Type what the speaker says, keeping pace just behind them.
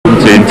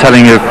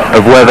telling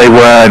of where they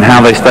were and how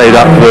they stayed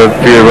up for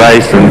the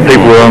race, and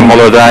people were on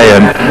holiday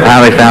and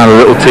how they found a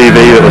little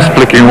TV that was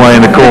flickering away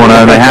in the corner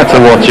and they had to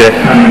watch it.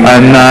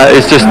 And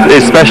it's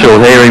special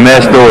hearing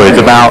their stories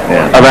about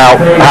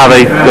how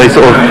they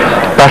sort of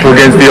battle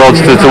against the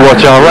odds to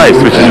watch our race,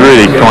 which is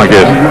really quite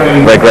good.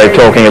 Redgrave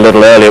talking a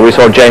little earlier. We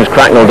saw James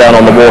Cracknell down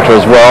on the water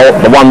as well.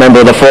 The one member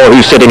of the four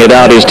who's sitting it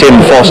out is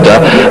Tim Foster.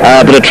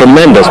 But a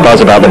tremendous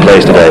buzz about the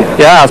place today.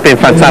 Yeah, it's been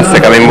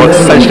fantastic. I mean,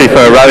 essentially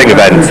for a rowing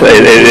event,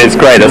 it's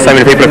great. There's so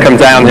many people who come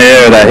down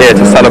here. They're here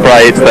to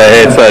celebrate.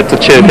 They're here to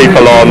cheer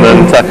people on,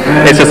 and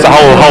it's just a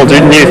whole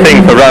new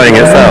thing for rowing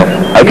itself.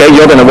 Okay,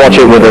 you're going to watch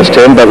it with us,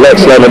 Tim, but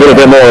let's learn a little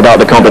bit more about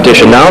the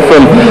competition now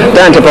from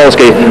Dan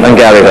Topolsky and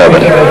Gary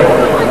Herbert.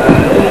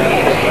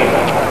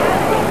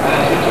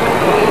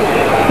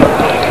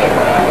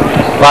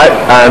 Right,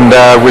 and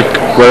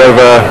we're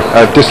over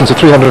a distance of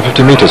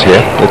 350 metres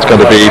here. It's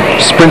going to be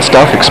sprint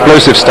stuff,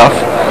 explosive stuff.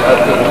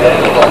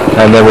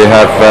 And then we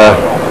have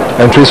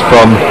entries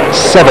from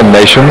 7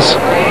 nations,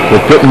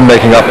 with Britain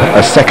making up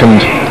a second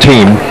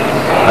team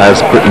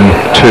as Britain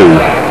 2.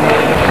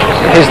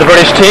 Here's the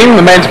British team,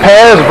 the men's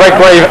pairs,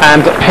 Redgrave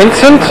and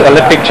Pinsent,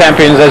 Olympic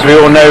champions as we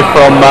all know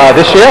from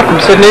this year,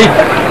 from Sydney.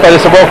 But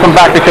it's a welcome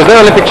back because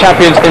they're Olympic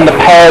champions in the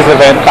pairs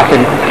event back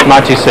in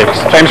 '96.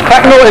 James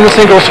Cracknell in the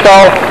single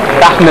scull,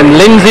 Batten and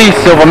Lindsay,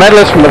 silver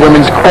medalists from the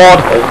women's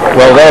quad.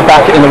 Well, they're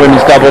back in the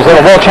women's doubles. They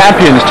were world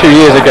champions 2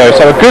 years ago,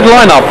 so a good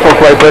lineup for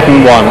Great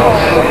Britain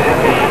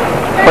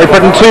 1. Great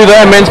Britain 2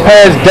 there, men's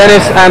pairs,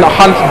 Dennis and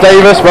Hunt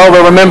Davis. Well,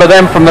 we'll remember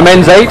them from the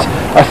men's 8.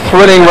 A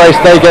thrilling race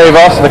they gave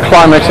us, the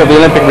climax of the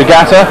Olympic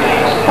regatta.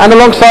 And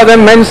alongside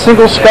them, men's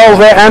single sculls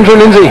there, Andrew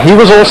Lindsay. He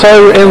was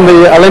also in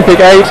the Olympic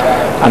 8.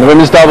 And the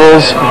women's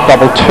doubles,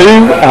 double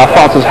 2,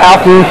 Frances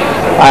Houghton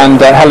and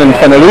Helen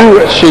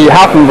Fenelon.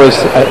 Houghton was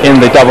in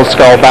the double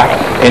scull back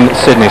in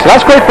Sydney. So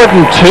that's Great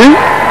Britain 2.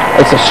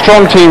 It's a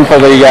strong team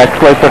for the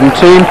Great Britain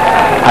team.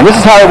 And this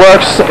is how it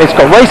works. It's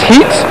got race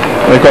heats.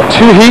 We've got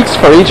 2 heats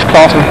for each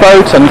class of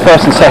boats, and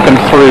first and second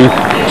through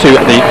to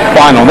the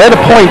final. They're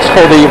the points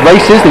for the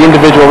races, the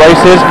individual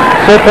races.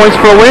 4 points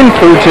for a win,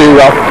 through to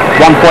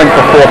 1 point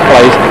for 4th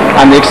place.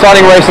 And the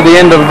exciting race at the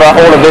end of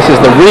all of this is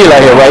the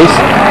relay race.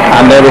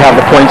 And there we have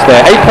the points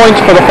there. 8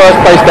 points for the first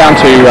place, down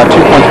to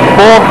 2 points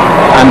for 4.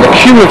 And the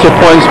cumulative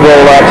points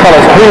will tell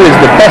us who is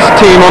the best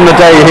team on the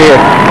day here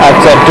at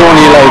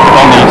Dorney Lake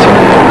on Eton.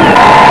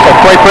 So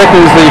Great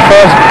Britain's the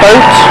first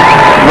boat.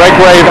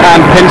 Redgrave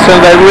and Pinsent,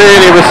 they're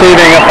really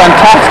receiving a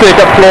fantastic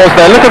applause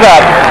there. Look at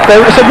that.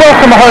 It's a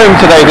welcome home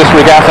today, this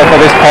regatta, for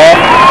this pair.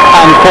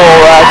 And for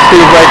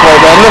Steve Redgrave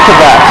there, look at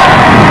that.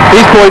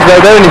 These boys, though,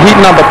 they're in heat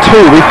number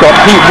 2. We've got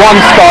heat 1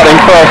 starting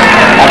first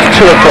at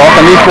 2 o'clock,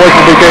 and these boys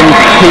will be doing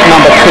heat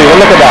number 2. And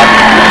look at that.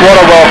 What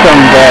a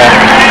welcome there.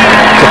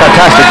 It's a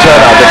fantastic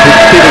turnout.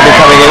 People have been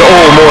coming in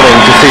all morning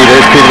to see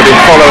this. People have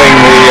been following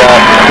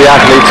the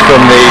athletes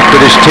from the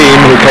British team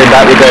who came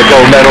back with their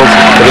gold medals.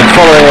 They've been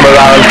following them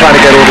around, trying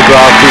to get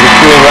autographs, people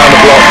queuing around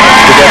the block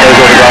to get those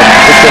autographs.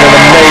 It's been an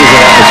amazing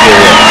atmosphere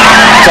here.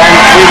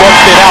 And we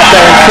watched it out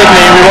there in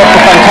Sydney, and we watched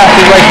the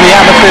fantastic race, and the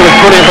atmosphere was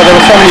brilliant, but there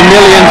were so many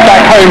millions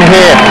back home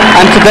here.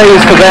 And today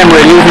is for them,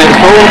 really, isn't it? It's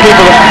for all the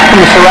people from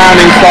the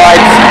surrounding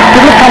sites.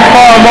 People have come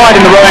far and wide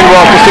in the rowing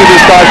world to see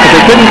these guys because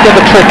they didn't get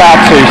the trip out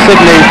to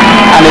Sydney,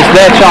 and it's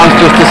their chance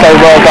just to say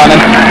well done.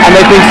 And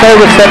they've been so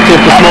receptive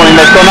this morning.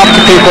 They've gone up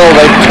to people,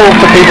 they've talked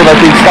to people,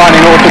 they've been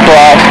signing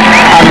autographs,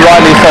 and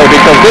rightly so,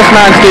 because this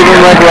man, Stephen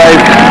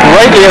Redgrave,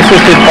 greatly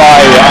assisted by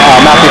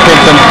Matthew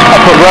Pinsent,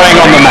 have put rowing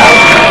on the map.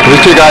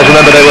 These two guys,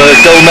 remember, they were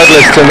gold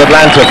medalists in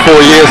Atlanta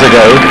 4 years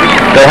ago.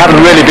 They haven't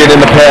really been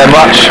in the pair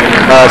much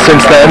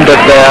since then,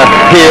 but they're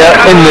here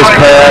in this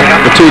pair,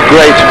 the two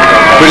great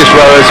British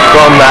rowers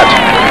from that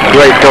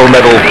great gold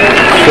medal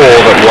 4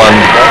 that won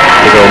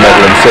the gold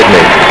medal in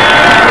Sydney.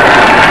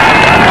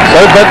 So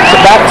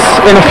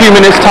that's in a few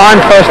minutes'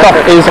 time. First up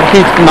is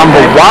heat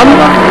number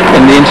 1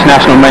 in the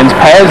international men's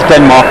pairs.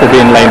 Denmark will be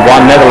in lane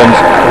 1, Netherlands,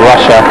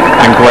 Russia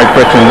and Great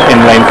Britain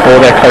in lane 4.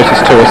 They're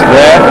closest to us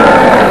there.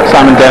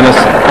 Simon Dennis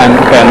and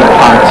Ben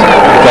Hunt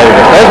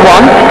Davis. There's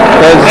one.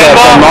 There's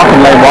Denmark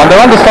in lane 1.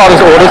 They're under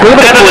starters' orders. A little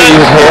bit of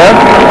breeze here.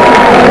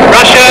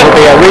 Russia. It'll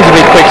be a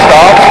reasonably quick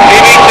start.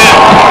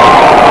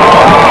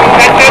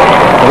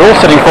 They're all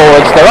sitting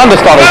forwards. They're under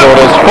starters'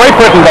 orders. Great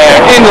Britain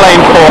there in lane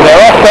 4.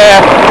 They're off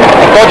there.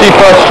 A dodgy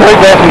first stroke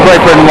there from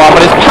Great Britain 1,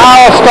 but it's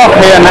power stuff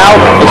here now.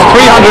 It's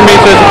 300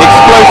 metres,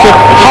 explosive,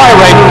 high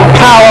rate,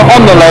 power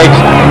on the legs,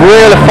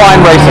 real fine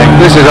racing.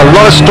 This is a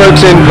lot of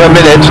strokes in per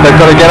minute. They've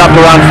got to get up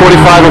to around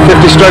 45 or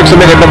 50 strokes a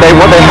minute, but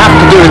what they have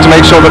to do is to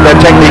make sure that their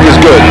technique is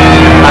good.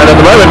 And at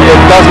the moment, it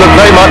does look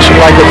very much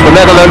like it's the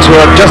Netherlands who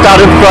are just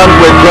out in front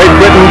with Great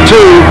Britain 2.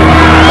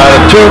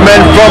 2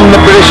 men from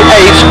the British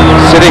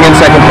 8 sitting in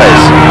second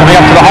place. Coming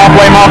up to the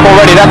halfway mark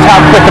already. That's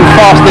how quick and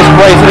fast this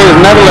race is.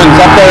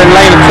 Netherlands up there in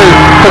lane 2,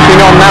 pushing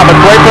on now, but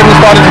Great Britain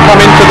starting to come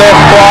into their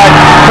stride,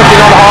 pushing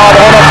on hard,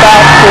 on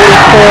about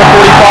 44,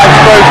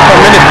 45 strokes per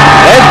minute.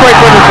 There's Great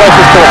Britain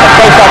closest to us,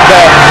 close up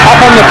there. Up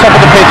on the top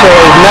of the picture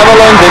is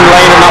Netherlands in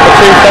lane number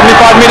 2,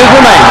 75 metres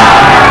remain.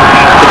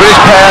 The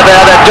British pair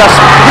there, they're just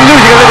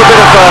losing a little bit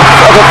of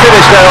a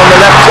finish there on the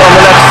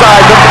left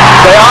side, but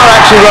they are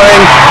actually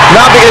rowing,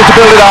 now beginning to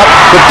build it up.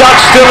 The Dutch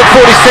still at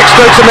 46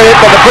 strokes a minute,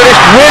 but the British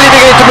really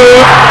beginning to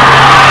move.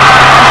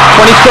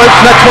 20 strokes,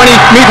 20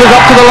 metres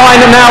up to the line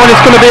now, and it's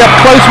going to be a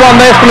close one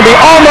there. It's going to be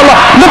on the line.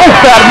 Look at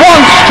that,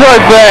 one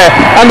stroke there,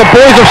 and the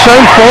boys have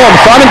shown form.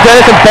 Simon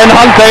Dennis and Ben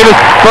Hunt Davis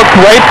for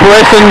Great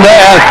Britain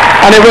there,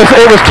 and it was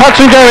touch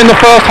and go in the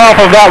first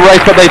half of that race,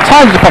 but they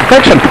timed to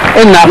perfection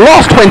in that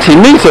last 20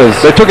 metres.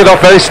 They took it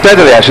off very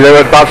steadily, actually. They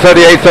were at about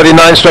 38,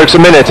 39 strokes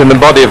a minute in the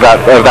body of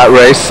that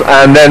race,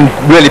 and then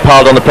really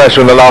piled on the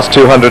pressure in the last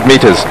 200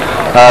 metres.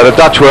 The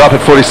Dutch were up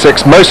at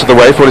 46 most of the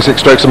way,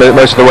 46 strokes a minute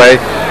most of the way,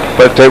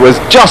 but it was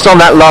just on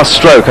that last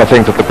stroke, I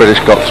think, that the British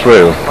got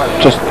through.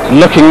 Just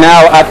looking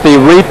now at the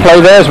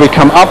replay there as we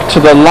come up to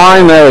the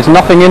line, there is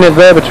nothing in it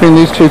there between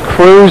these two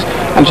crews.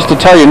 And just to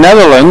tell you,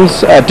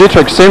 Netherlands,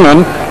 Dietrich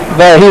Simon,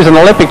 there he was an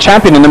Olympic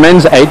champion in the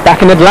men's 8 back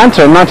in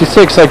Atlanta in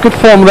 '96, so good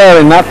form there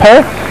in that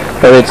pair.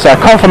 But it's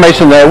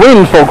confirmation their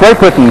win for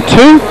Great Britain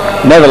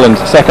 2,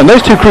 Netherlands 2nd.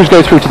 Those two crews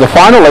go through to the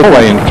final,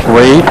 Norway in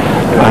 3,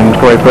 and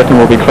Great Britain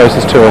will be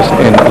closest to us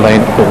in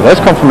lane 4.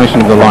 There's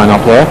confirmation of the line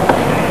up there.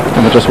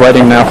 And we're just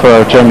waiting now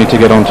for Germany to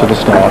get onto the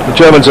start. The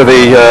Germans are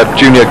the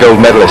junior gold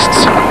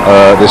medalists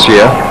this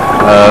year.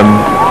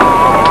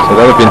 So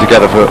they've been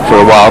together for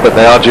a while, but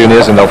they are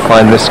juniors and they'll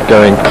find this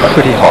going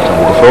pretty hot, I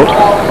would have thought.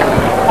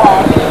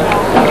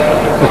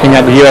 Looking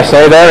at the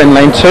USA there in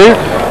lane 2.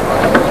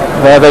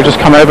 There they've just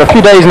come over a few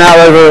days now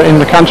over in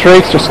the country.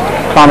 It's just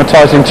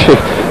climatising to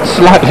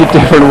slightly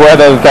different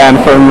weather than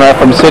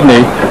from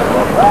Sydney.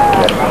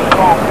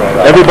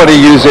 Everybody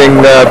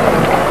using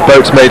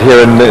boats made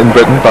here in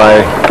Britain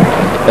by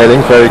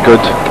Ailing, very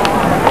good.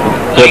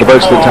 They're the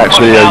boats that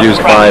actually are used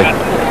by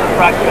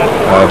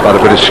the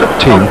British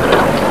team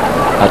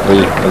at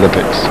the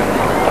Olympics.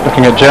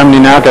 Looking at Germany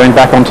now, going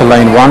back onto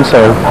lane 1,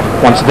 so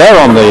once they're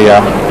on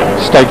the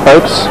state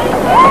boats,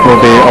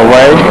 we'll be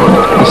away.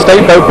 The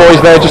state boat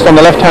boys there, just on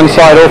the left-hand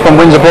side, all from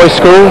Windsor Boys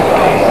School.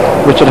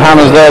 Richard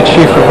Hammer's there,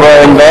 chief of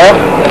rowing there,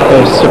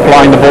 is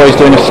supplying the boys,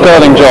 doing a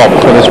sterling job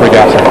for this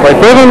regatta.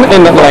 Great Britain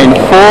in at lane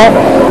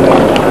 4.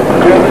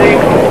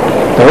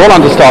 They're all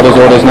under starters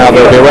orders now.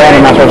 They'll be away in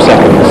a matter of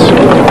seconds.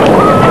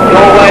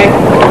 Norway,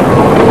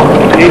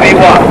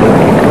 TV1.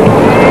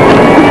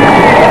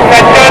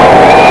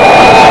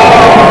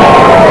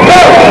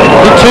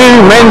 The two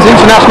men's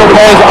international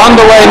pairs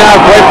underway now.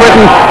 Great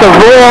Britain, the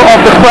roar of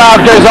the crowd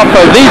goes up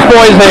for these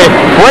boys here.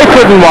 Great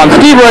Britain won.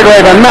 Steve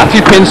Redgrave and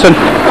Matthew Pinson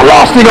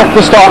blasting off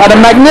the start at a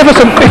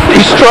magnificent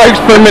 50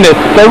 strokes per minute.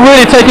 They're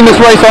really taking this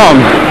race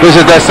on. This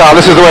is their style,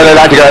 this is the way they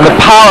like to go, and the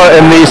power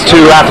in these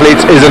two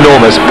athletes is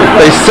enormous.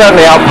 They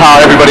certainly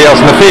outpower everybody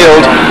else in the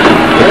field.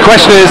 The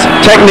question is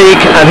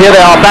technique, and here they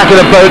are back in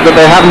a boat that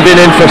they haven't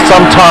been in for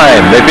some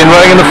time. They've been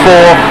rowing in the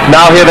 4,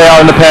 now here they are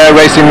in the pair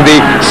racing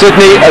the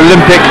Sydney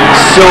Olympic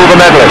silver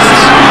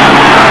medalists.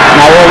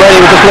 Now already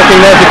we're just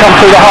looking there to come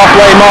through the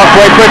halfway mark.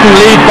 Great Britain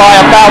lead by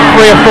about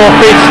 3 or 4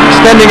 feet,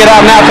 extending it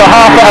out now to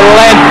half a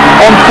length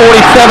on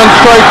 47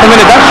 strokes per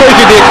minute. That shows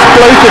you the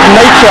explosive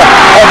nature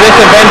of this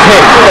event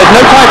here. There's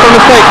no time for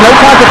mistakes, no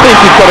time to think.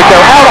 You've got to go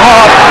out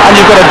hard and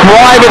you've got to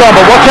drive it on.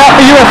 But watch out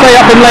for USA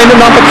up in lane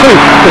number 2,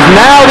 because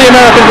now the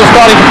Americans are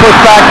starting to push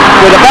back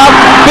with about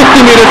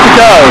 50 metres to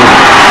go.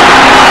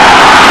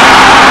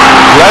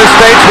 The United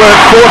States were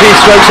at 40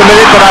 strokes a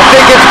minute, but I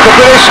think it's the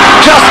British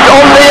just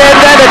on the end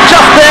there. They're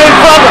just there in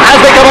front as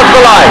they come onto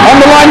the line. On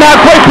the line now,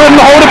 Great Britain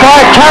holding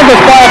by a canvas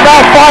by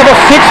about 5 or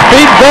 6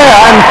 feet there,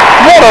 and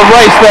what a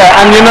race there.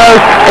 And you know,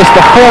 it's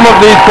the form of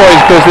these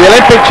boys, because the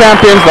Olympic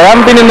champions, they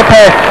haven't been in the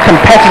pair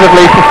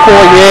competitively for 4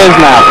 years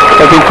now.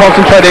 They've been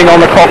concentrating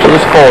on the cox of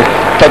the sport.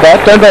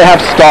 But don't they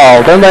have style?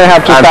 Don't they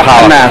have just that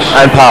panache?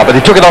 And power, but he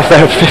took it off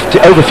there at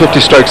over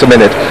 50 strokes a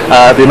minute.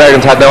 The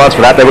Americans had no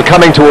answer for that. They were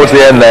coming towards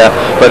the end there,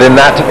 but in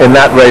that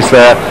race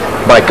there,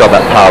 my God,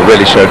 that power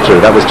really showed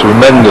through. That was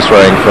tremendous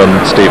rowing from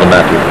Steve and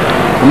Matthew.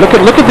 And look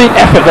at the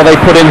effort that they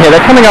put in here.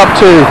 They're coming up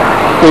to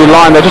the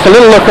line. They're just a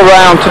little look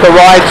around to the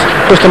right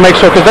just to make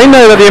sure, because they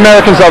know that the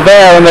Americans are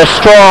there and they're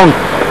strong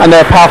and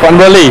they're powerful. And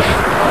relief.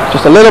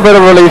 Just a little bit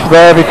of relief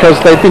there, because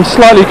they've been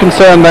slightly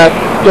concerned that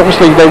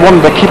obviously they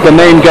wanted to keep the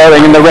name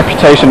going and the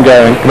reputation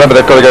going. Remember,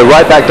 they've got to go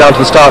right back down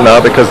to the start now,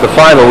 because the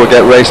final will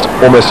get raced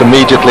almost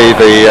immediately.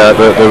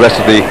 The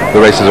rest of the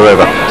races are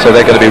over, so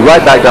they're going to be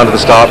right back down to the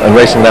start and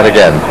racing that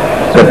again.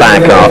 The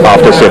back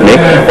after Sydney.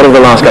 What have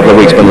the last couple of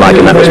weeks been like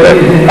in that respect?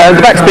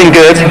 The back's been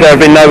good. There have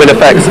been no ill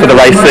effects for the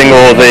racing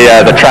or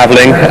the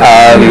travelling.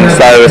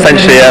 So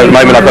essentially at the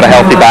moment I've got a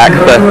healthy back.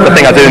 The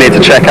thing I do need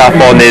to check up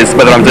on is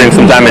whether I'm doing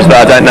some damage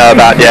that I don't know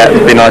about yet.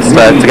 It'd be nice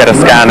to get a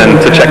scan and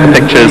to check the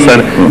pictures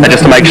and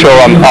just to make sure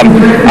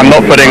I'm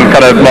not putting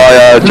kind of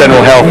my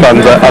general health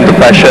under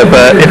pressure.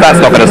 But if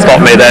that's not going to stop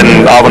me,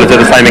 then I want to do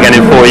the same again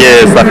in 4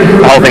 years.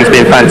 The whole thing's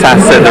been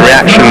fantastic. The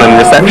reaction and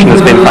reception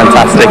has been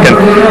fantastic, and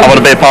I want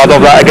to be a part of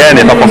of that again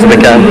if I possibly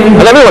can.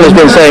 And everyone has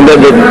been saying that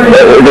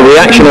the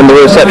reaction and the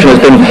reception has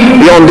been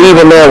beyond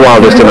even their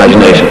wildest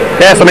imagination.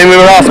 Yes, I mean, we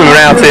were asked when we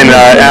were out in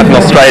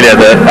Australia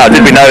that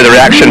did we know the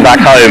reaction back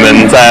home,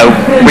 and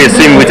we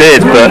assumed we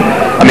did, but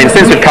I mean,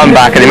 since we've come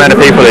back, and the amount of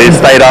people who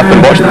stayed up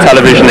and watched the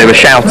television, who were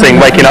shouting,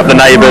 waking up the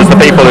neighbours,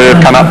 the people who have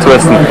come up to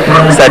us and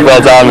said,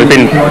 well done, we've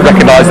been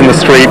recognised in the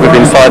street, we've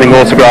been signing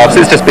autographs,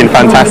 it's just been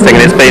fantastic,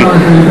 and it's been,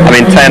 I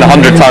mean, 10, 100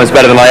 times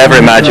better than I ever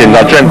imagined.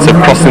 I dreamt of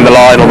crossing the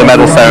line or the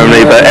medal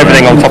ceremony, but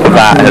everything on top of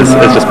that has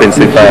just been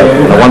superb.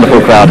 A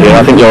wonderful crowd here.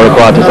 I think you're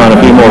required to sign a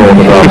few more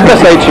autographs. Let's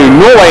say to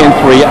Norway in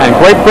 3 and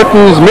Great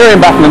Britain's Miriam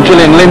Batten and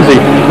Gillian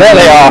Lindsay. There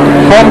they are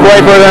from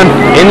Great Britain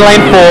in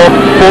lane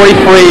 4,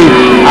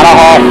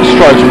 43.5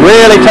 strokes.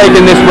 Really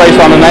taking this race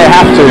on, and they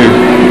have to.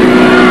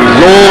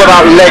 It's all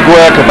about leg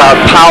work, about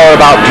power,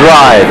 about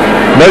drive.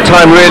 No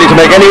time really to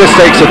make any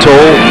mistakes at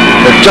all.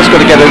 They've just got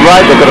to get it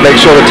right. They've got to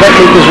make sure the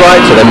technique is right,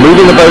 so they're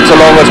moving the boats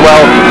along as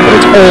well. But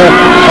it's all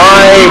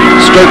high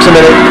strokes a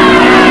minute.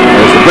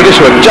 And it's the British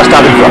who are just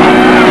out in front.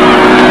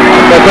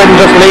 Great Britain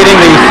just leading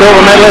the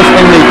silver medalist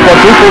in the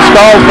quadruple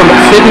sculls from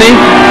Sydney.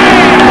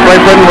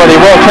 Great Britain were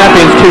the world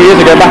champions 2 years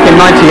ago, back in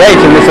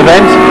 '98 in this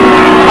event.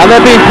 And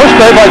they're being pushed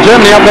though by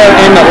Germany up there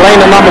in lane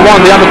at number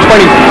 1, the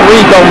under-23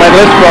 gold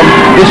medalist from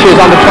this year's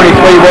under-23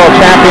 World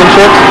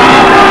Championships.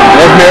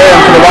 There's Miriam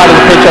to the right of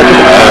the picture,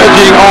 just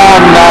urging on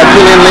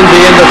Gillian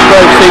Lindsay in the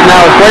stroke seat now,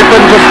 as Great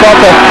Britain just got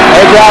to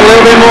edge out a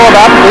little bit more,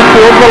 about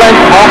 3/4 of a length,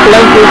 half a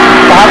length,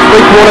 perhaps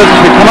 3/4 as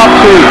we come up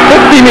to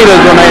 50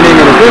 metres remaining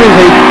in the women's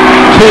heat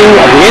 2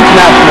 of the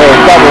international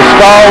double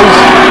sculls.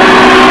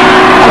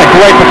 And a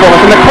great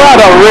performance, and the crowd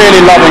are really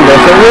loving this.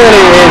 It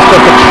really is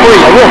just a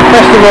treat, a real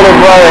festival of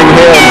rowing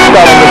here in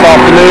Sculling this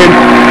afternoon.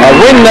 A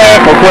win there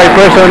for Great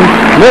Britain,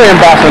 Miriam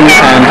Batten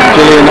and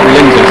Gillian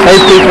Lindsay.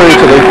 Safely through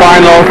to the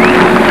final,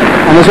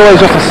 and there's always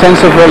just a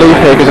sense of relief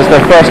here because it's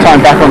their first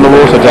time back on the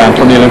water, Dan,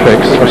 from the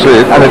Olympics.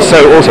 Absolutely, and it's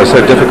also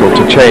so difficult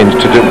to change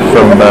to do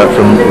from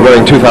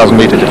rowing 2,000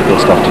 metre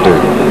difficult stuff to do.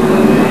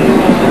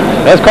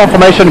 There's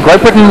confirmation,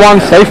 Great Britain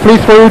won safely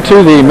through to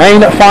the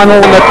main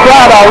final, and the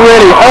crowd are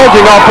really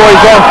urging our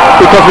boys on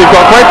because we've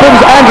got Great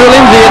Britain's Andrew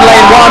Lindsay in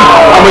lane 1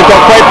 and we've got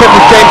Great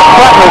Britain's James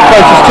Cracknell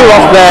closest to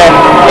us there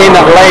in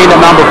lane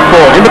number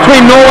 4. In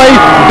between Norway,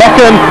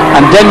 Becken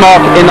and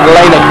Denmark in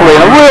lane 3.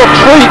 And a real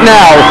treat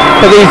now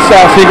for these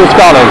single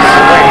scullers.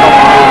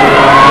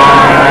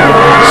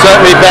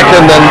 Certainly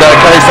Becken and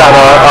Kalisan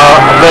are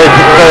very,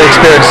 very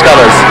experienced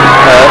scullers.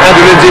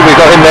 Andrew Lindsay, we've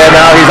got him there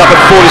now, he's up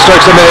at 40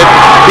 strokes a minute.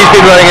 He's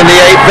been rowing in the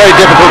 8, very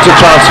difficult to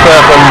transfer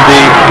from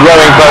the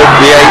rowing boat,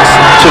 the 8s,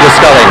 to the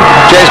sculling.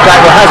 James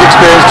Cracknell has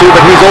experience too,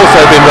 but he's also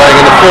been rowing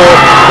in the 4.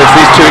 It's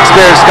these two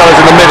experienced scullers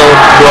in the middle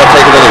who are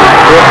taking the lead.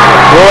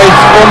 Roy's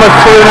almost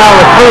through now,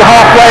 we're through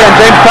halfway, and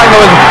James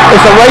Cracknell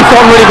it's a race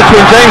on really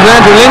between James and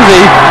Andrew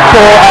Lindsay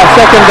for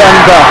second and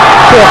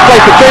fourth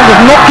place, but James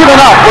has not given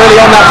up really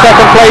on that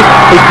second place.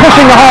 He's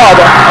pushing hard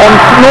on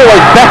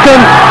Norway's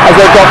Becken as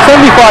they've got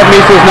 75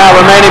 metres now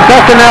remaining.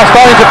 Becken now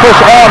starting to push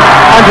on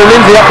Andrew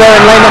Lindsay up there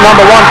in lane at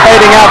number 1,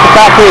 fading out the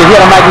back. He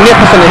had a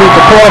magnificent heat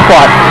to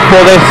qualify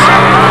for this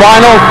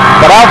final,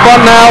 but out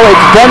front now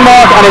it's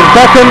Denmark and it's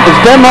Becken,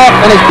 it's Denmark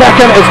and it's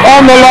Becken, it's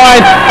on the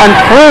line and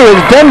through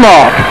is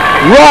Denmark,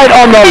 right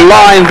on the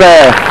line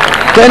there.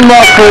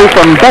 Denmark through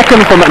from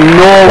Becken from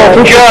Norway.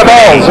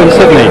 Sculls in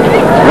Sydney.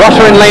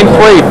 Russia in lane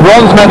 3,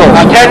 bronze medal.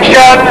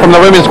 Attention from the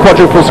women's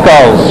quadruple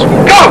sculls.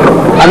 Go!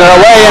 And they're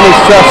away, and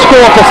it's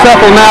score to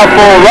settle now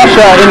for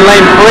Russia in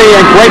lane 3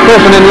 and Great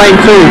Britain in lane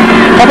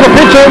 2. Top of the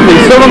picture, the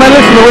silver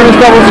medalists in the women's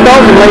double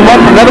sculls in lane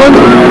 1 from Netherlands,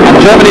 and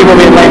Germany will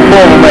be in lane 4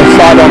 when they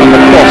side on in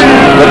the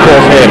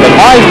course here. But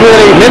eyes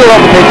really middle of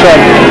the picture,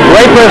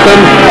 Great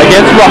Britain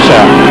against Russia.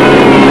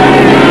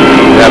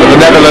 Yeah, but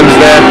the Netherlands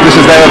there, this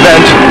is their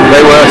event.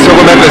 They were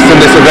silver medalists in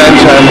this event,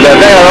 and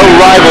they are old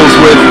rivals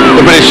with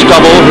the British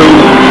double, who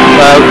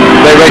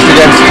they raced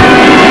against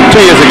 2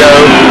 years ago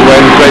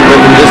when Great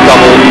Britain, this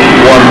double,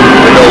 won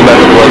the gold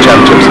medal at the World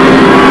Championships.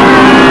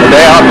 And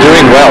they are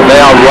doing well. They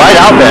are right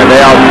out there.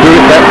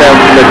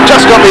 They've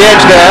just got the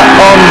edge there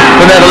on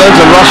the Netherlands,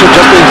 and Russia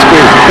just being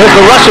squeezed. There's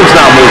the Russians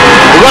now moving.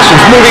 The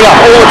Russians moving up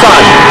all the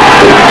time.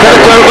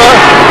 Kvetova,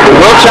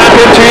 world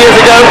champion 2 years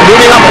ago,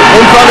 moving up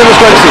in front of the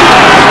stroke seat.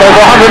 Over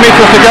 100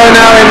 metres to go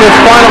now in this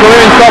final, the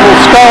women's double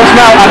sculls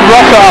now, and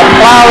Russia are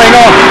ploughing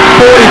on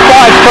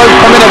 45 strokes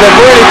per minute.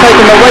 They've really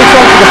taken the race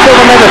on to the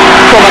silver medal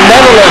from the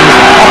Netherlands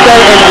up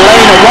there in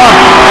lane 1,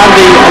 and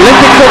the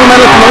Olympic silver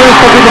medal from the women's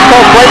quadruple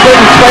sculls, Great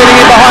Britain trailing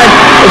in behind.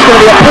 It's going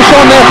to be a push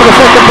on there for the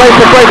second place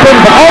for Great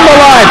Britain, but on the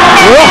line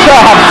Russia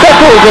have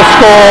settled the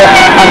score,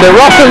 and the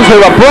Russians, who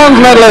are bronze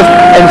medalists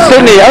in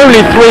Sydney only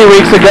 3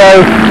 weeks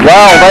ago,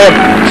 well, they have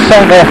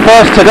set their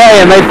first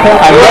today, and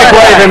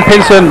Redgrave and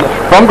Pinson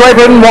from Great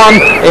Britain won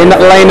in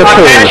lane of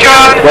 2.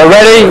 We're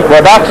ready, we're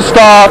about to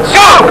start,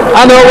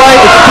 and they're away.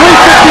 It's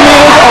 350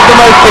 metres of the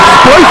most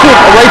explosive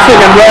racing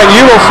and rowing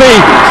you will see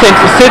since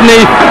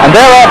Sydney, and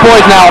there are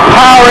boys now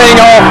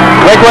powering off.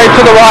 Redgrave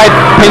to the right,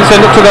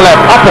 Pinson to the left,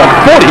 up at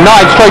 49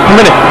 straight per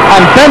minute,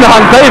 and Ben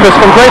Hunt Davis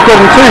from Great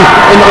Britain too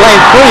in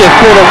lane 3 has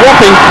caught a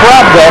whopping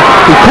crab there.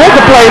 He caught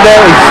the play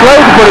there, he slowed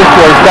the British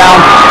boys down,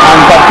 and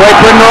Great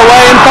Britain are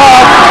away in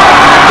fast.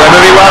 They're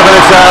moving well, but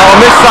it's on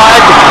this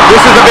side.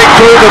 This is the big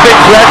group, the big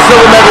threat.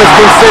 Silver medalists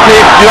from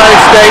Sydney,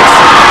 United States.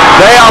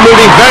 They are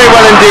moving very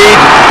well indeed.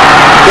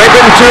 Great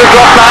Britain 2 have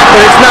dropped back, but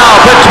it's now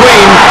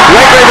between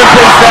Redgrave and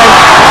Pinson,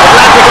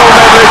 Atlantic gold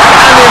medalists,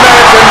 and the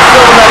American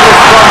silver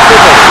medalists from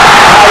Sydney.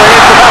 Now we're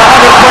into about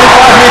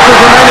 125 metres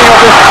remaining of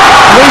this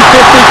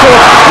 350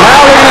 course. Now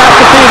we're going to have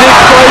to see the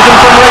explosion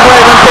from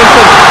Redgrave and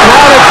Pinson.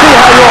 Now let's see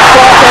how you're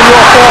fast and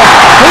you're fast.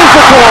 Here's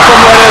the call from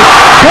Redders,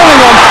 calling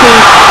on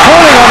Steve,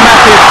 calling on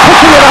Matthews,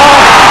 pushing it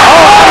hard.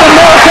 Oh, and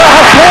America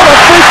has caught a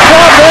big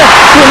crowd there.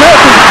 The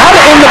Americans had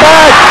it in the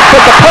bag,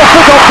 but the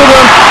pressure got to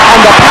them, and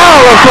the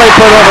power of Great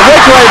Britain,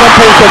 Redgrave and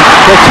Pinson,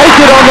 will take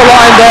it on the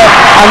line there,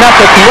 and that's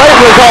a great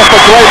result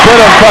for Great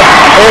Britain, but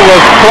it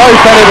was close,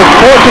 and it was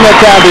fortunate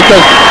down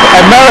because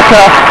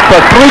America, for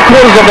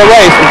 3/4 of the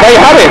race, they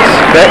had it.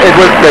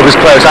 It was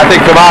close. I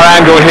think from our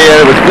angle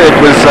here,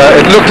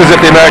 it looked as if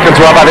the Americans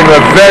were up. I think they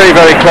were very,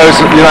 very close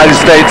at the United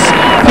States.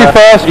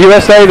 First,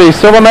 USA, the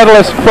silver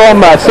medalist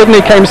from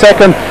Sydney came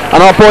second, and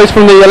our boys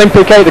from the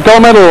Olympic 8, the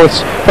gold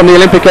medalists from the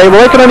Olympic 8,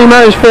 well, they can only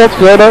manage 4th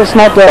today, but it's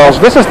not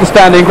this is the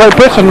standing. Great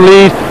Britain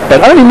lead,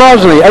 but only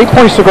marginally, 8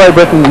 points to Great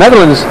Britain.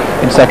 Netherlands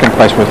in second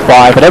place with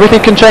 5, but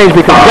everything can change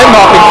because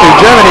Denmark into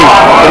Germany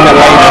in the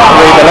lane of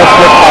 3, but let's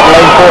look at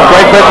lane 4.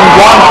 Great Britain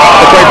won,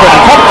 the Great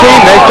Britain top team.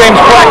 There's James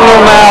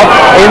Cracknell now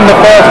in the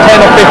first 10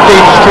 or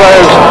 15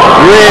 strokes,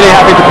 really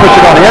having to push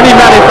it on. He only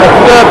managed a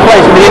 3rd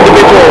place in the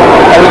individual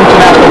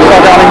international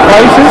skydining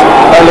places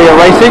earlier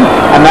racing,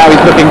 and now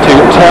he's looking to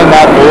turn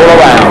that all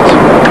around.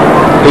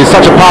 He's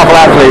such a powerful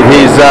athlete.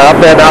 He's up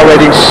there now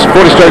rating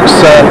 40 strokes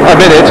a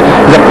minute.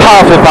 He's a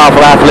powerful, powerful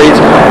athlete.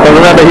 But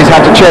remember, he's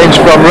had to change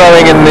from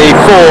rowing in the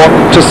 4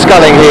 to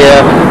sculling here.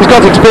 He's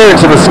got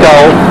experience in the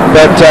scull,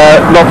 but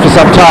not for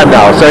some time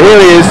now. So here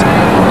he is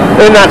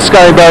in that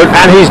sculling boat,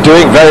 and he's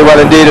doing very well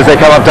indeed as they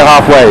come up to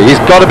halfway.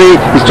 He's trying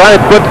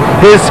to put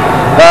his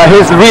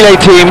relay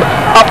team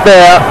up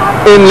there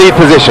in lead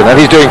position, and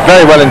he's doing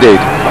very well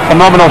indeed.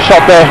 Phenomenal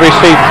shot there. We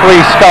see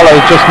 3 scullers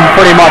just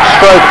pretty much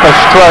stroke for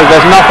stroke.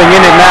 There's nothing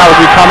in it now as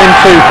we come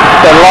into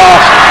the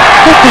last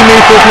 50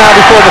 metres now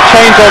before the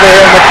changeover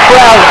here, and the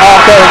crowd are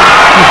going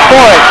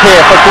euphoric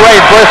here for Great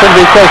Britain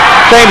because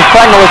James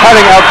Cracknell is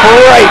having a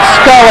great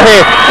scull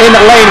here in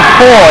lane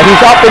 4.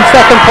 He's up in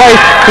second place.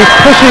 He's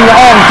pushing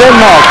on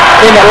Denmark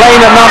in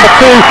lane of number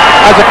 2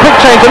 as a quick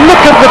change. And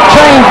look at the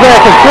change there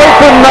because Great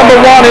Britain number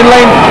 1 in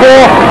lane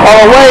 4 are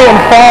away and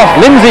fast.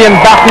 Lindsay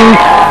and Batten.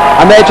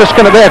 And they're just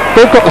going to,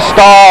 they've got the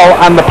style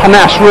and the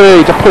panache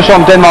really to push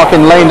on Denmark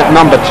in lane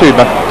number 2.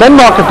 But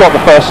Denmark have got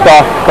the first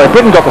start, Great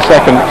Britain got the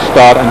second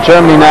start, and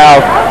Germany now,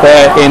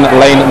 they're in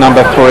lane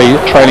number 3,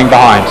 trailing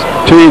behind.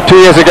 Two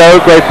years ago,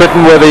 Great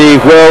Britain were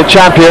the world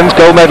champions,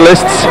 gold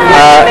medalists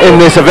in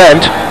this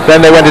event.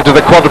 Then they went into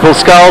the quadruple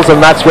sculls,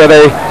 and that's where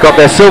they got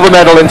their silver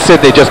medal in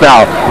Sydney just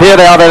now. Here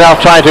they are, they're now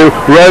trying to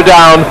row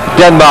down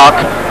Denmark,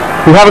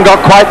 who haven't got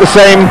quite the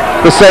same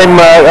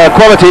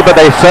quality, but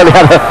they certainly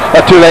had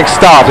a 2-length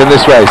start in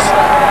this race.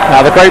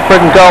 Now the Great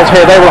Britain girls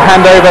here, they will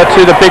hand over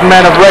to the big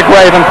men of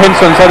Redgrave and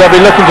Pinson, so they'll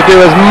be looking to do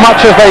as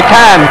much as they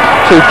can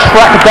to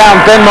track down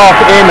Denmark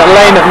in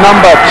lane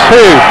number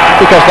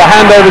 2, because the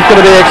handover is going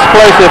to be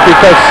explosive,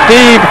 because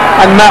Steve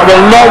and Matt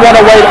will not want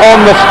to wait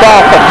on the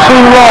start for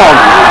too long.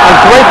 And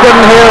Great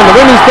Britain here in the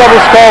women's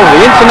double sculls,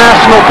 the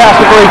international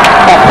category,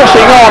 are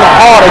pushing on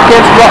hard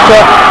against Russia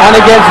and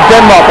against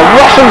Denmark. The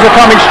Russians are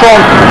coming strong.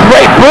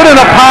 Great Britain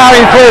are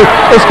powering through.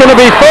 It's going to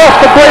be first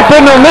for Great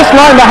Britain on this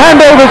line. The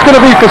handover is going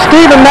to be for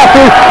Steve and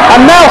Matthew.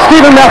 And now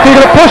Steve and Matthew are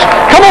going to push.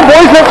 Come on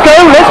boys, let's go.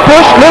 Let's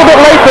push. A little bit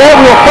late there.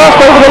 We were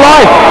first over the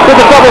line with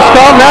the double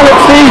scull. Now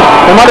let's see.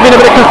 There might have been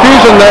a bit of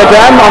confusion there,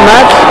 Dan, on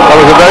that. That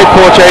was a very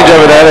poor change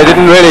over there. They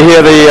didn't really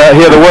hear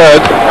the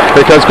word,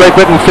 because Great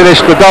Britain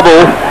finished the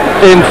double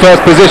in first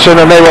position,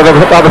 and they were the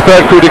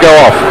 3rd crew to go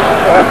off.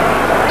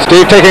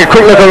 Steve taking a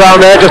quick look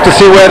around there just to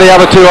see where the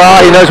other 2 are.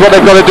 He knows what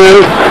they've got to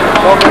do,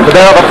 but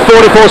they're up at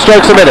 44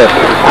 strokes a minute.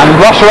 And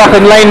Russia up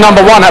in lane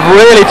number 1 have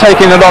really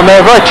taken it on.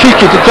 They're very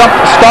cheeky to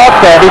start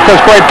there because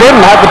Great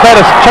Britain had the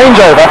better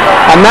changeover.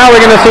 And now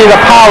we're going to see the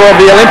power of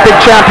the Olympic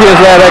champions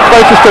there. They're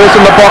closest to us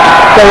in the box.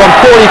 They're on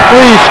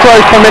 43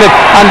 strokes per minute,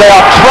 and they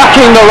are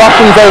tracking the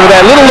Russians over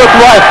there. Little look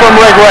right from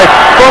Redgrave,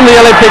 from the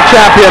Olympic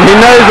champion. He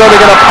knows where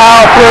they're going to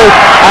power through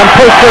and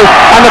push through.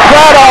 And the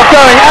crowd are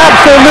going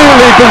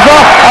absolutely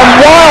bizarre and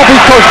wild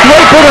because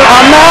Great Britain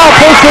are now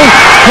pushing.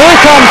 Here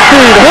comes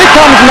Steve. Here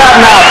comes Matt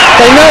now.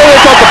 They know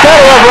they've got the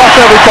better of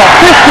Russia. We've got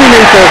 50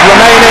 metres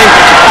remaining,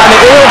 and and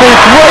it will be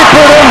Great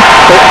Britain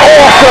with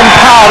awesome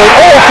power, the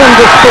awesome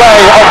display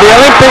of the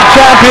Olympic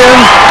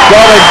champions.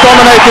 Well, they've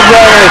dominated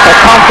rowing, it's a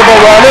comfortable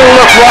row. A little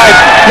look right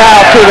now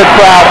to the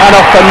crowd, and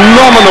a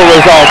phenomenal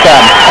result, Dan.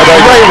 A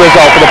great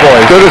result for the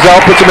boys. Good result,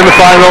 puts them in the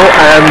final,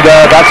 and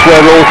that's where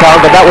it all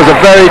counts. But that was a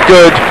very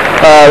good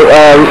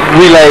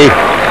relay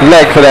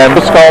leg for them.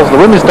 The sculls,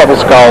 the women's double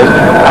sculls,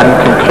 and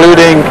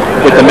concluding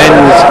with the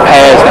men's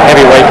pairs, the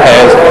heavyweight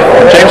pairs.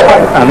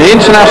 And the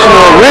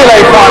international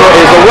relay final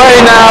is away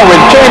now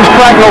with James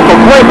Cracknell from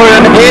Great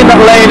Britain in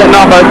lane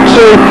number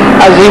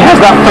 2, as he has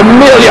that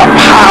familiar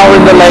power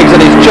in the legs,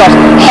 and he's just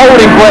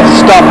holding breath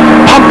stuff,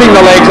 pumping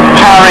the legs,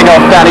 powering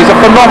off down. He's a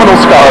phenomenal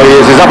scull. He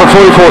is. He's up at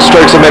 44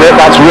 strokes a minute.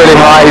 That's really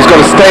high. He's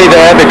got to stay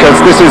there because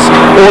this is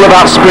all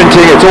about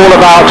sprinting. It's all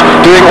about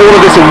doing all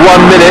of this in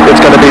 1 minute.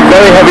 It's going to be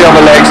very heavy on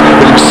the legs,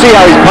 but you can see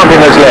how he's pumping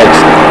those legs.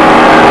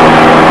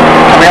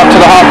 Coming up to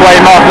the halfway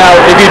mark now,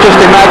 if you just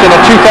imagine a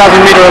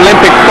 2,000-metre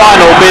Olympic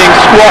final being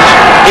squashed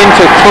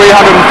into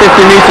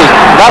 350 metres,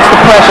 that's the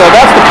pressure,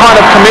 that's the kind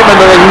of commitment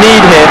that they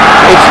need here.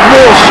 It's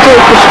real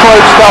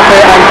stroke-to-stroke stuff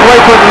here, and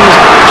Great Britain's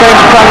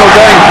James Cracknell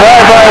going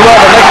very, very well.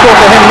 But next door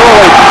to him,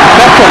 Norway,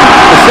 Beckham,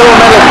 the silver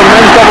medalist from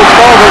men's double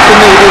sculls,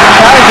 is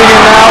challenging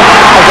him now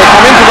as they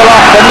come into the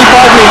last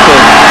 75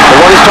 metres. But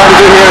what he's trying to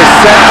do here is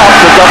set up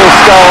the double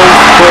sculls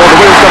for the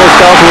women's double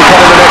sculls who will come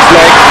in the next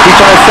leg. He's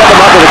trying to set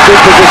them up with a good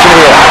position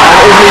here.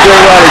 And isn't he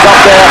doing well? He's up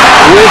there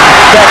with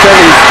Beckham.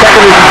 He's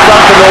second in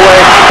front for Norway,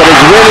 but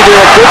he's really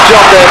doing a good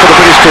job there for the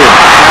British team.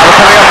 Now we're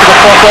coming up to the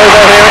crossover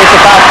here. It's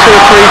about 2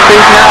 or 3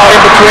 feet now in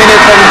between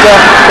it, and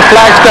the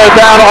flags go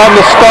down on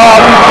the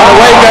start, and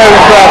away goes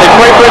the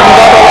Great Britain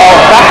double of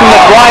Batten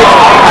at right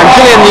and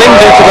Gillian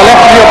Lindsay to the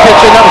left of your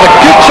picture. That was a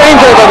good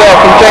changeover there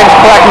from James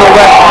Cracknell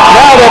there.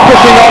 Now they're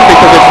pushing on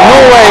because it's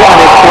Norway and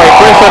it's Great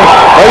Britain.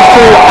 Those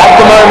two at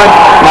the moment.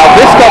 Now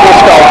this double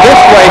scull, this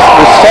race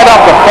will set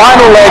up the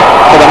final leg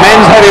for the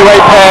men's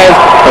heavyweight pairs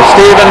of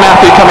Steve and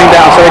Matthew coming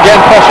down. So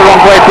again, pressure on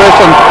Great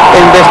Britain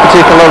in this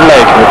particular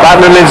leg.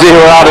 Batten and Lindsay, who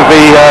are out of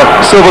the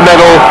silver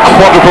medal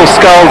quadruple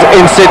sculls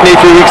in Sydney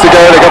 3 weeks ago,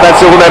 they got that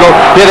silver medal.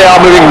 Here they are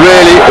moving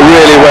really,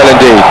 really well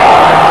indeed.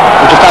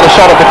 We just had a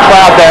shot of the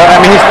crowd there. I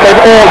mean,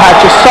 they've all had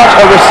just such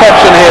a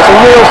reception here. It's a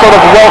real sort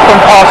of welcome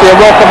party, a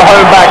welcome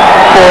home back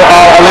for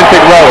our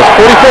Olympic rowers.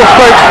 44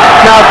 strokes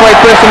now Great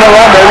Britain are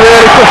on. They're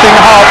really pushing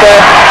hard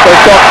there.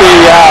 They've got the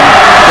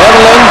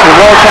Netherlands, the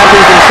world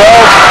champions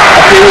themselves,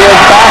 a few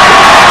years back.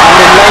 And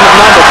in lane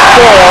number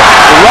 4,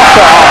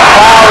 Russia are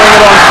powering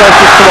it on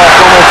closest to us.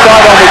 On the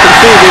side on, we can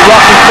see the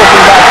Russians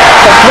pushing back.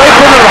 But Great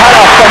Britain have had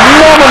a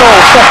phenomenal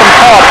second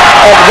part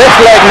of this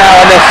leg now,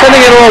 and they're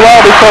sending it all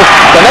well because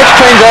the next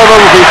changeover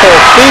will be for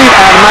Steve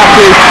and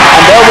Matthew, and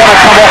they'll want to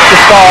come off the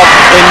start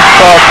in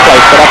first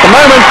place. But at the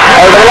moment,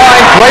 over the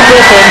line, Great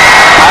Britain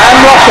and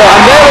Russia,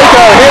 and there we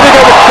go. Here we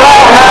go. The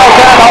crowd now,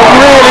 Dan, are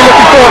really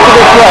looking forward to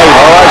this race.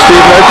 All right,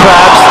 Steve, no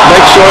crabs.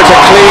 Make sure it's a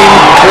clean,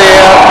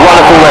 clear,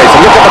 wonderful race.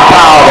 And look at the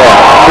power there.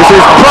 This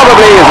is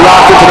probably his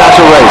last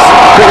international race.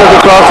 Quick look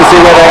across to see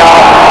where they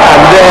are, and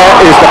there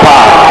is the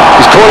power.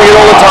 He's calling it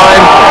all the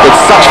time.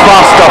 It's such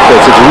fast stuff,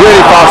 this. It's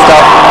really fast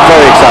stuff.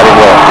 Very exciting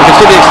work. You can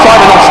see the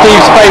excitement on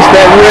Steve's face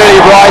there, really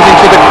rising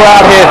to the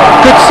crowd here.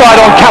 Good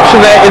side-on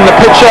caption there in the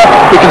picture.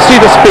 We can see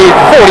the speed,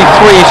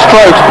 43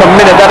 strokes per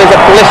minute. That is a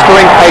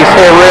blistering pace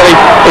here, really.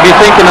 If you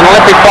think in an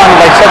Olympic final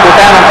they settle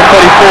down to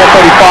 34,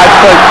 35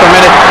 strokes per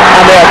minute,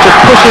 and they are just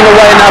pushing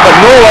away now. But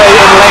Norway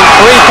in lane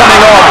 3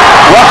 coming on.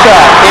 Russia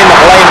in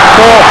lane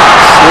 4.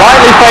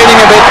 Slightly fading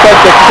a bit, but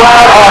the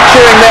crowd are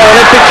cheering their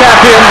Olympic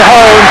champions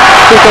home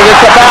because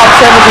it's about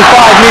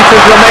 75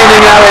 metres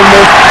remaining now in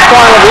the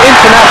final of the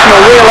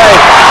international relay,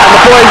 and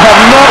the boys have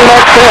not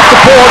let their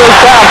supporters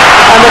down,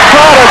 and the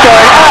crowd are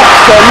going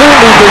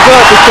absolutely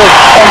berserk because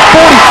on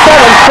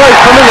 47 strokes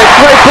per minute,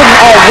 Great Britain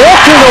are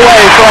walking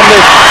away from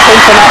this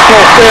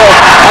international field,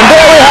 and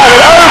there we have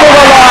it over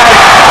the line,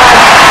 and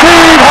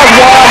Steve has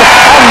won,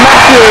 and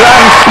Matthew,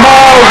 and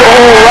smiles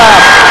all round.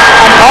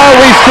 And are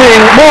we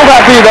seeing, will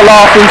that be the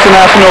last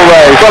international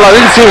race? Well, I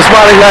didn't see him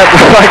smiling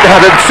like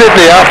that at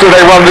Sydney after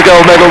they won the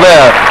gold medal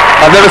there.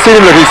 I've never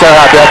seen him looking so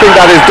happy. I think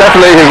that is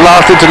definitely his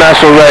last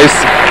international race.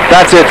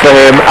 That's it for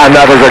him, and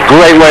that was a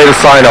great way to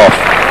sign off.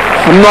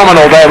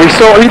 Phenomenal there. We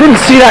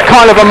didn't see that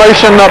kind of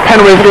emotion at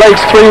Penrith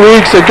Lakes 3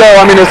 weeks ago.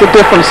 I mean, it's a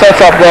different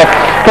setup there,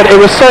 but it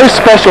was so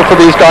special for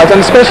these guys,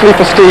 and especially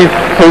for Steve,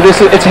 who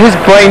it's his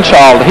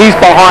brainchild. He's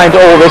behind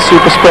all this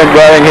Supersprint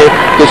rowing here,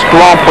 this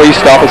Grand Prix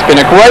stuff. It's been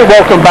a great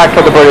welcome back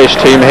for the British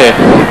team here,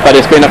 but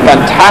it's been a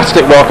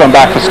fantastic welcome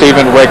back for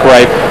Stephen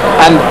Redgrave.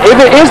 And if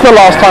it is the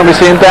last time we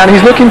see him down,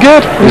 he's looking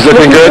good. He's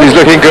looking good. He's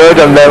looking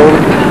good, and then.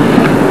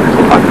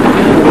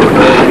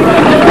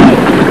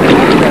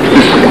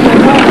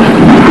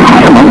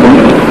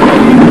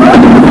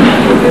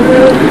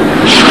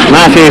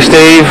 Matthew,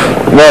 Steve,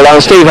 well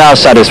done. Steve, how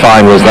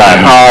satisfying was that?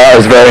 Oh, that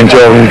was very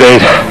enjoyable indeed.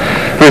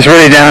 It was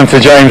really down to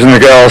James and the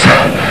girls.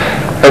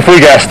 If we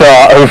get a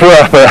start, if we're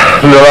up at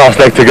the last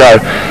leg to go,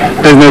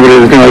 there's nobody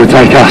that's going to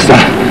overtake us.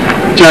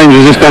 James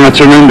has just done a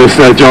tremendous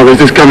job. He's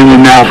just coming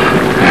in now.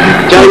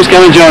 James,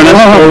 come and join us.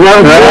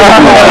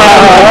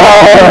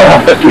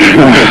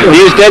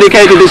 He's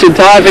dedicated this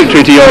entire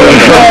victory to your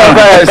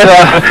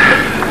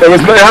It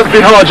has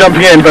been hard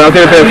jumping in, but I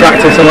did a bit of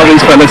practice on all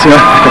these fellas, you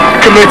know.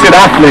 Committed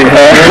athlete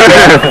here.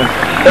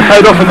 It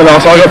paid off in the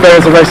last, so I got better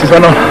as the races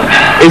went on.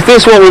 Is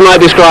this what we might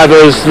describe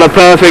as the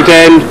perfect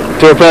end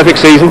to a perfect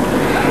season?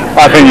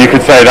 I think you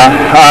could say that.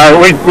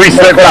 We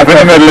slipped up in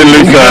the middle in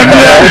Lucerne,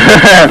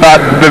 but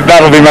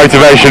that'll be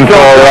motivation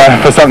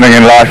for something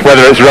in life,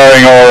 whether it's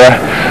rowing or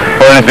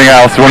anything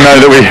else. We'll know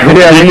that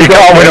you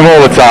can't win them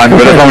all the time,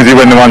 but as long as you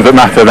win the ones that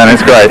matter, then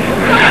it's great.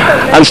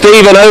 And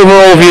Steve, an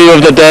overall view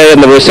of the day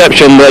and the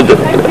reception that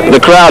the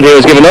crowd here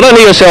has given, not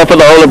only yourself but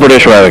the whole of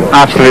British rowing.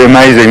 Absolutely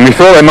amazing. We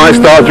thought they might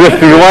start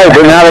drifting away,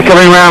 but now they're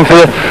coming round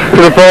for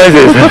the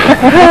prizes.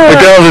 The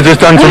girls have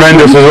just done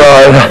tremendous as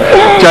well.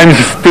 James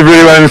did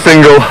really well in the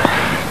single.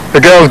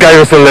 The girls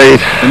gave us the lead.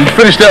 And you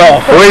finished it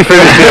off. We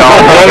finished it off,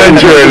 well and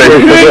truly.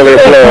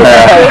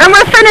 And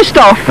we're finished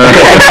off.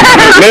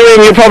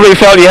 Miriam, you probably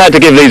felt you had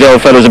to give these old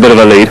fellas a bit of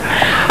a lead.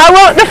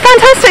 Well, the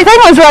fantastic thing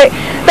was, like,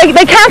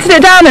 they counted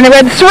it down and it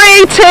went 3, 2,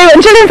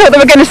 and Gillian thought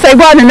they were going to say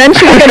 1 and then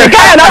she was going to go,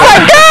 and I was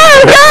like, go!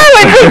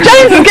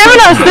 James has given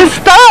us this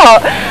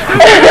start.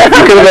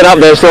 You could have been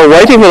up there still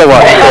waiting for the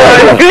one.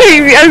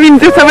 I mean,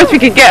 there's so much we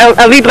could get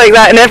a lead like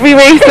that in every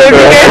race. So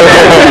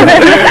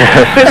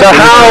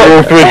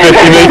how... With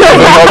 50 metres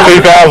and not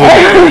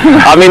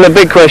 2,000. I mean, the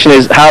big question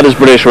is, how does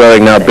British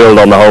rowing now build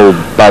on the whole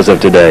buzz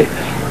of today?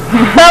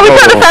 Well, we've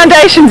got the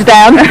foundations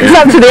down. It's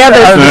up to the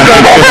others.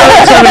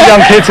 So many young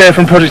kids here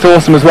from Project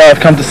Awesome as well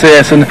have come to see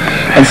us and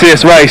see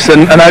us race,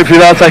 and hopefully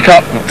they'll take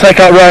up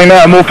rowing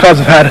now. And more clubs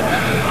have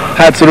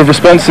had sort of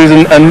responses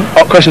and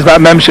questions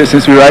about membership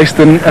since we raced,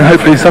 and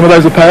hopefully some of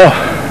those will pay off.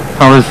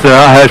 I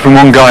heard from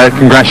one guy that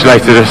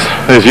congratulated us.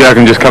 There's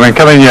Jürgen just coming.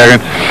 Come in, Jürgen.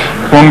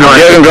 One guy.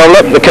 Jürgen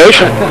Gromlup, the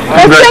coach.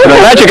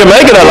 Glad you can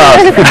make it at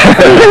last.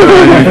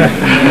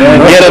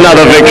 Yet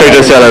another victory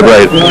to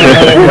celebrate. Came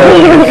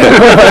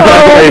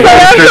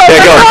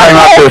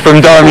up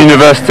from Durham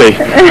University.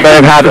 They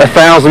have had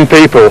 1,000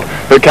 people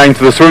that came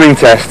to the swimming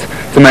test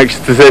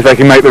to see if they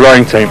can make the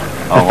rowing team.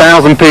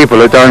 1,000 people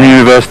at Durham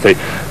University.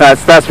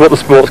 That's what the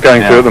sport's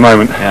going through at the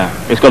moment. Yeah.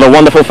 It's got a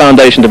wonderful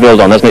foundation to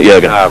build on, hasn't it,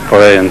 Jürgen?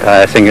 Brilliant.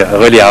 I think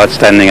really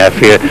outstanding. I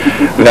feel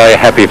very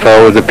happy for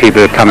all the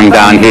people coming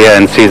down here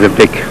and see the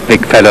big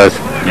fellows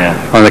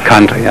on the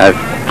country.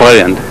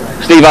 Brilliant.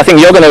 Steve, I think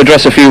you're going to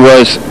address a few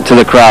words to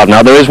the crowd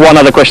now. There is one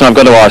other question I've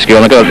got to ask you,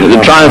 and I'm going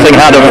to try and think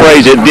how to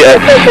phrase it. Do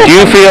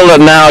you feel that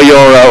now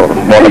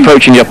you're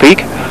approaching your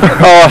peak?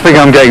 Oh, I think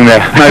I'm getting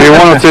there. Maybe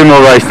 1 or 2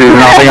 more races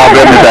and I think I'll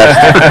be at my best.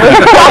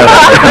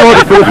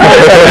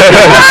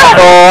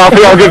 I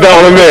think I'll give that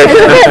one a miss.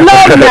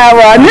 Long now,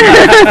 one.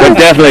 But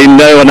definitely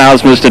no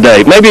announcements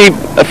today. Maybe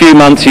a few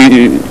months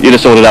you'd have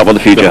sorted out what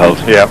the future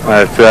holds. Yeah,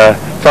 it's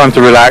time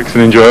to relax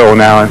and enjoy it all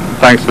now. And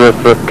thanks for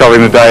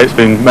covering the day. It's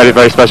made it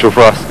very special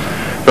for us.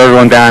 For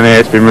everyone down here,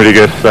 it's been really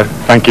good. So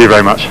thank you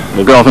very much.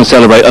 We'll go off and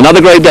celebrate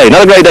another great day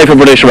for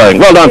British rowing.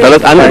 Well done,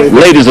 fellas, and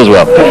ladies as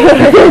well.